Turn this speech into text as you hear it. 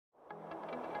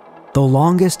the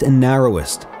longest and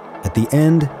narrowest, at the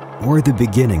end or the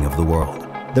beginning of the world.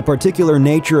 The particular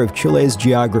nature of Chile's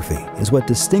geography is what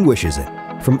distinguishes it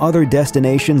from other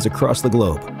destinations across the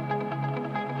globe.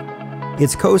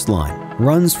 Its coastline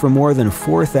runs for more than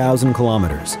 4,000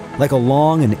 kilometers, like a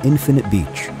long and infinite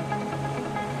beach.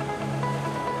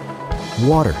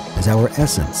 Water is our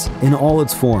essence in all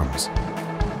its forms.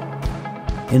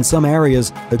 In some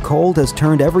areas, the cold has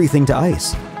turned everything to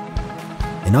ice.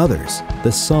 In others,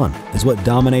 the sun is what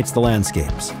dominates the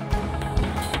landscapes.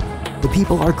 The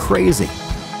people are crazy.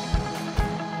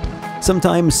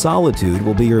 Sometimes solitude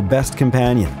will be your best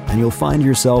companion, and you'll find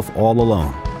yourself all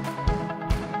alone.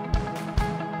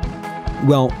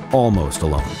 Well, almost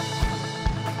alone.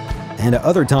 And at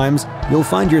other times, you'll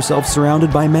find yourself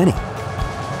surrounded by many.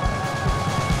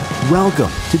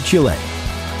 Welcome to Chile,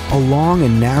 a long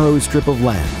and narrow strip of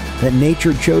land that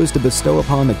nature chose to bestow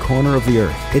upon the corner of the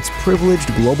earth. Its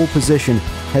privileged global position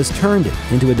has turned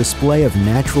it into a display of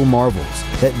natural marvels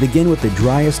that begin with the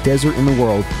driest desert in the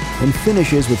world and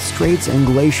finishes with straits and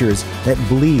glaciers that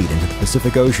bleed into the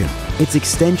Pacific Ocean. Its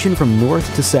extension from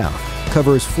north to south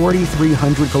covers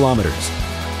 4,300 kilometers.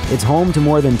 It's home to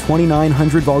more than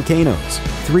 2,900 volcanoes,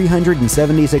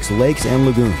 376 lakes and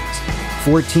lagoons,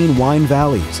 14 wine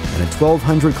valleys, and a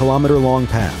 1,200-kilometer-long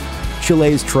path,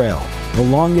 Chile's Trail, the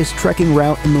longest trekking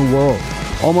route in the world.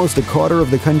 Almost a quarter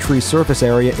of the country's surface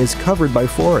area is covered by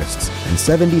forests, and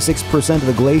 76% of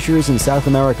the glaciers in South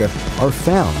America are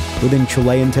found within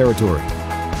Chilean territory.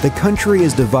 The country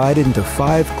is divided into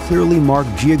 5 clearly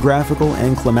marked geographical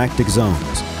and climatic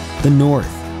zones. The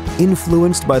north,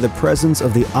 influenced by the presence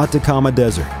of the Atacama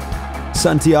Desert.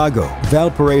 Santiago,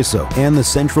 Valparaiso, and the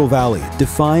Central Valley,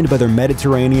 defined by their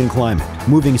Mediterranean climate.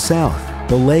 Moving south,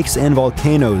 the Lakes and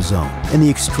Volcanoes Zone, and the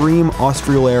extreme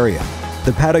Austral area,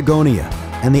 the Patagonia,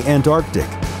 and the Antarctic,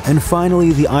 and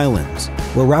finally the islands,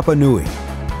 where Rapa Nui,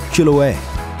 Chiloé,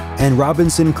 and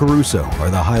Robinson Crusoe are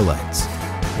the highlights.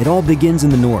 It all begins in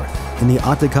the north, in the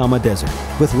Atacama Desert,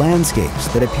 with landscapes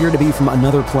that appear to be from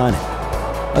another planet.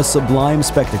 A sublime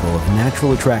spectacle of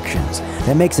natural attractions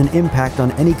that makes an impact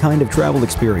on any kind of travel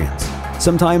experience.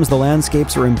 Sometimes the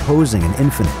landscapes are imposing and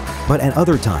infinite, but at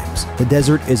other times, the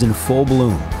desert is in full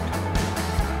bloom.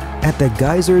 At the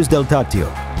Geysers del Tatio,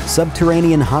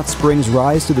 subterranean hot springs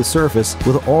rise to the surface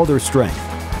with all their strength.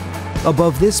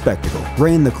 Above this spectacle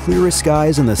reign the clearest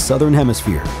skies in the southern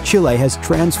hemisphere. Chile has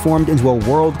transformed into a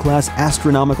world-class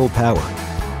astronomical power.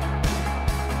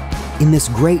 In this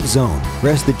great zone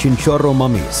rest the Chinchorro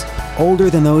mummies, older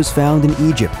than those found in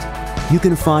Egypt. You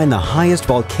can find the highest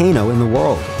volcano in the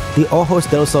world, the Ojos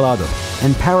del Salado,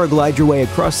 and paraglide your way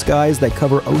across skies that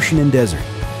cover ocean and desert.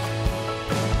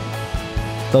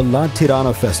 The La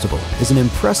Tirana Festival is an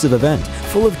impressive event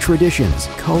full of traditions,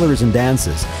 colors, and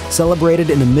dances,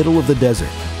 celebrated in the middle of the desert,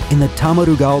 in the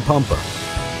Tamarugal Pampa.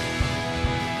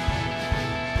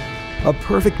 A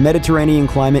perfect Mediterranean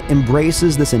climate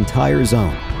embraces this entire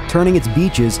zone, turning its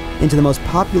beaches into the most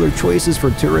popular choices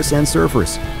for tourists and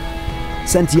surfers.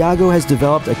 Santiago has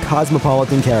developed a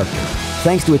cosmopolitan character,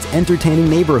 thanks to its entertaining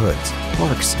neighborhoods,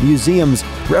 parks, museums,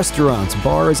 restaurants,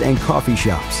 bars, and coffee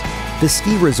shops. The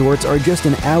ski resorts are just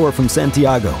an hour from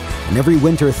Santiago, and every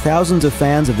winter thousands of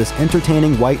fans of this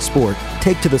entertaining white sport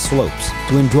take to the slopes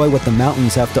to enjoy what the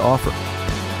mountains have to offer.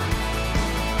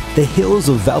 The hills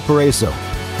of Valparaiso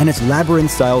and its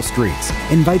labyrinth-style streets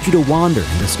invite you to wander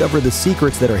and discover the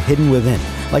secrets that are hidden within,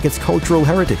 like its cultural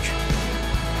heritage.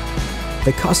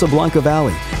 The Casablanca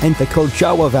Valley and the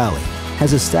Colchagua Valley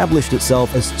has established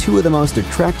itself as 2 of the most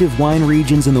attractive wine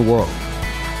regions in the world.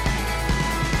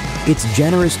 Its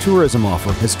generous tourism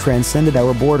offer has transcended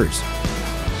our borders.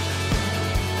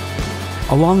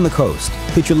 Along the coast,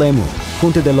 Pichilemu,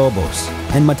 Punta de Lobos,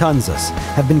 and Matanzas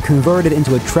have been converted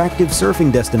into attractive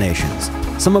surfing destinations,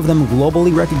 some of them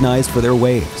globally recognized for their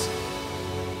waves.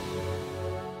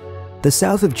 The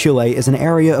south of Chile is an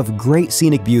area of great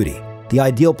scenic beauty, the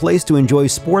ideal place to enjoy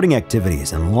sporting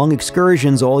activities and long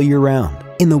excursions all year round.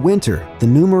 In the winter, the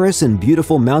numerous and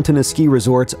beautiful mountainous ski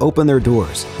resorts open their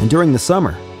doors, and during the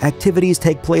summer, activities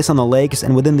take place on the lakes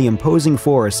and within the imposing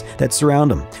forests that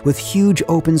surround them, with huge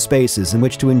open spaces in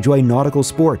which to enjoy nautical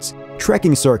sports,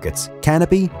 trekking circuits,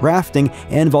 canopy, rafting,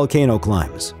 and volcano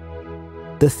climbs.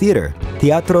 The theater,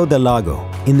 Teatro del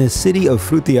Lago, in the city of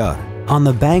Frutillar, on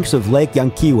the banks of Lake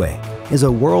Yanquihue, is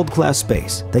a world-class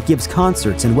space that gives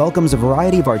concerts and welcomes a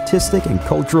variety of artistic and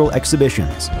cultural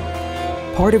exhibitions.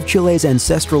 Part of Chile's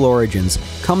ancestral origins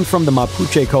come from the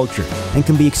Mapuche culture and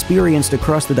can be experienced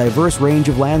across the diverse range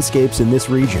of landscapes in this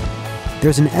region.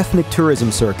 There's an ethnic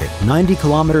tourism circuit 90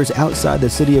 kilometers outside the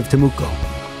city of Temuco.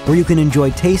 where you can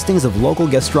enjoy tastings of local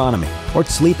gastronomy or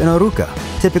sleep in oruca,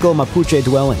 typical Mapuche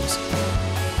dwellings.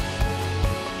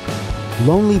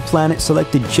 Lonely Planet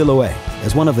selected Chiloé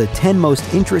as one of the 10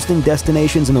 most interesting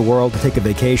destinations in the world to take a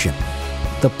vacation.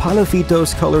 The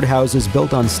palafitos-colored houses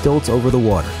built on stilts over the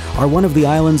water are one of the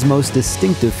island's most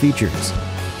distinctive features,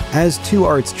 as too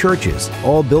are its churches,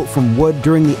 all built from wood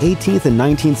during the 18th and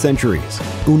 19th centuries.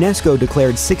 UNESCO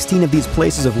declared 16 of these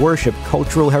places of worship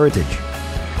cultural heritage.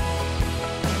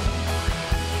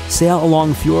 Sail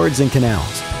along fjords and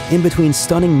canals, in between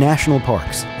stunning national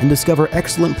parks, and discover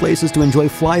excellent places to enjoy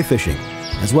fly fishing,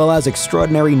 as well as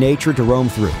extraordinary nature to roam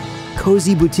through.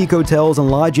 Cozy boutique hotels and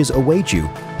lodges await you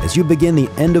as you begin the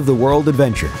end-of-the-world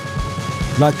adventure.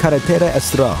 La Carretera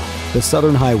Austral, the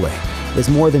Southern Highway, is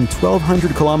more than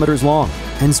 1,200 kilometers long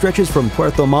and stretches from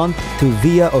Puerto Montt to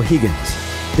Villa O'Higgins.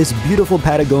 This beautiful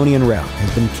Patagonian route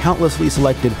has been countlessly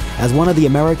selected as one of the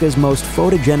America's most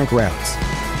photogenic routes.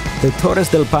 The Torres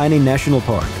del Paine National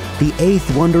Park, the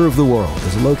 8th wonder of the world,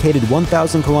 is located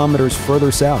 1,000 kilometers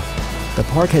further south. The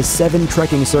park has 7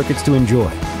 trekking circuits to enjoy,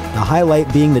 the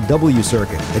highlight being the W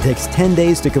Circuit that takes 10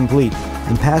 days to complete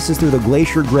and passes through the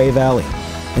Glacier Gray Valley,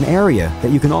 an area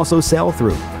that you can also sail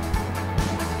through.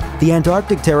 The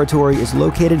Antarctic Territory is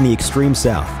located in the extreme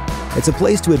south. It's a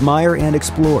place to admire and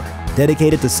explore,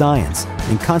 dedicated to science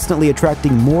and constantly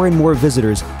attracting more and more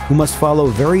visitors who must follow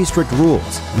very strict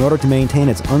rules in order to maintain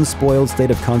its unspoiled state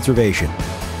of conservation.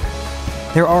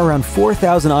 There are around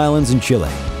 4,000 islands in Chile,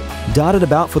 dotted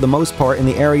about for the most part in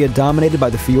the area dominated by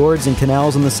the fjords and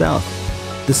canals in the south.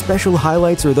 The special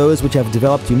highlights are those which have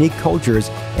developed unique cultures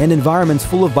and environments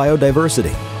full of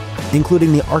biodiversity,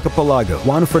 including the archipelago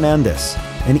Juan Fernandez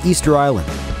and Easter Island.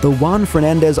 The Juan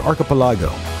Fernandez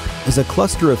Archipelago is a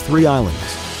cluster of 3 islands,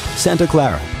 Santa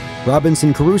Clara,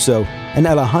 Robinson Crusoe, and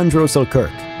Alejandro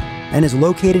Selkirk, and is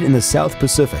located in the South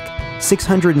Pacific,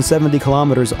 670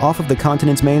 kilometers off of the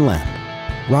continent's mainland.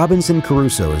 Robinson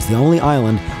Crusoe is the only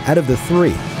island out of the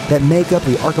 3 that make up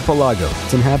the archipelago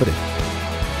it's inhabited.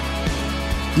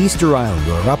 Easter Island,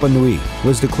 or Rapa Nui,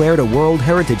 was declared a World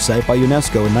Heritage Site by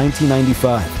UNESCO in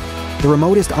 1995. The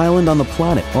remotest island on the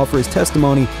planet offers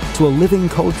testimony to a living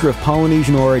culture of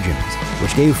Polynesian origins,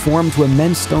 which gave form to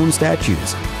immense stone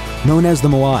statues, known as the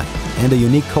Moai, and a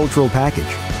unique cultural package.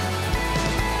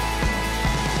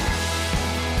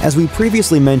 As we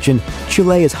previously mentioned,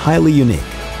 Chile is highly unique,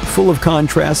 full of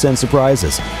contrasts and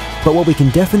surprises, but what we can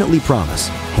definitely promise,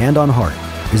 hand on heart,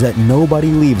 is that nobody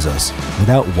leaves us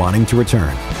without wanting to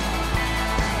return.